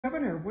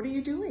Governor, what are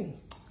you doing?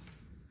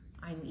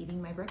 I'm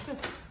eating my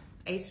breakfast.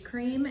 Ice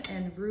cream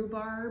and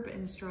rhubarb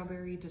and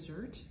strawberry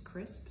dessert,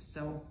 crisp.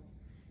 So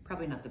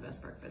probably not the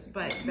best breakfast,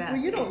 but Well,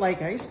 you don't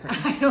like ice cream.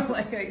 I don't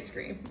like ice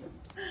cream.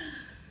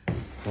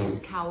 It's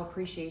Cow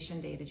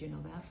Appreciation Day. Did you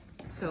know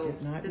that? So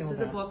this is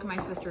a book my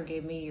sister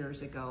gave me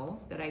years ago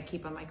that I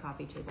keep on my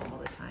coffee table all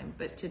the time.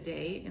 But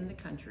today in the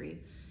country,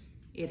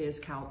 it is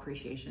Cow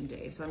Appreciation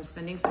Day. So I'm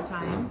spending some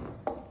time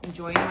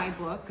enjoying my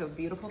book of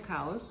beautiful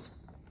cows.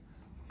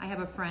 I have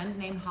a friend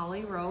named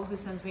Holly Rowe who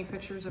sends me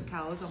pictures of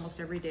cows almost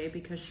every day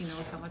because she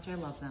knows how much I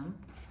love them.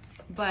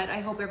 But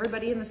I hope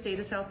everybody in the state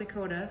of South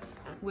Dakota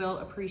will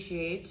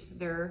appreciate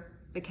the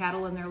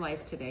cattle in their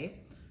life today.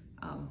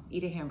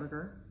 Eat a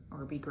hamburger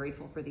or be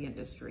grateful for the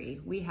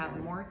industry. We have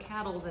more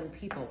cattle than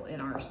people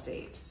in our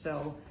state.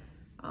 So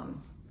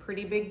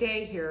pretty big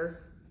day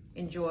here.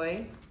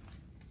 Enjoy.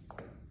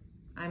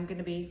 I'm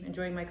gonna be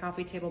enjoying my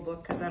coffee table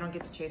book because I don't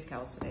get to chase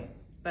cows today,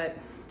 but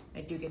I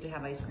do get to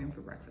have ice cream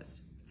for breakfast.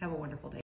 Have a wonderful day.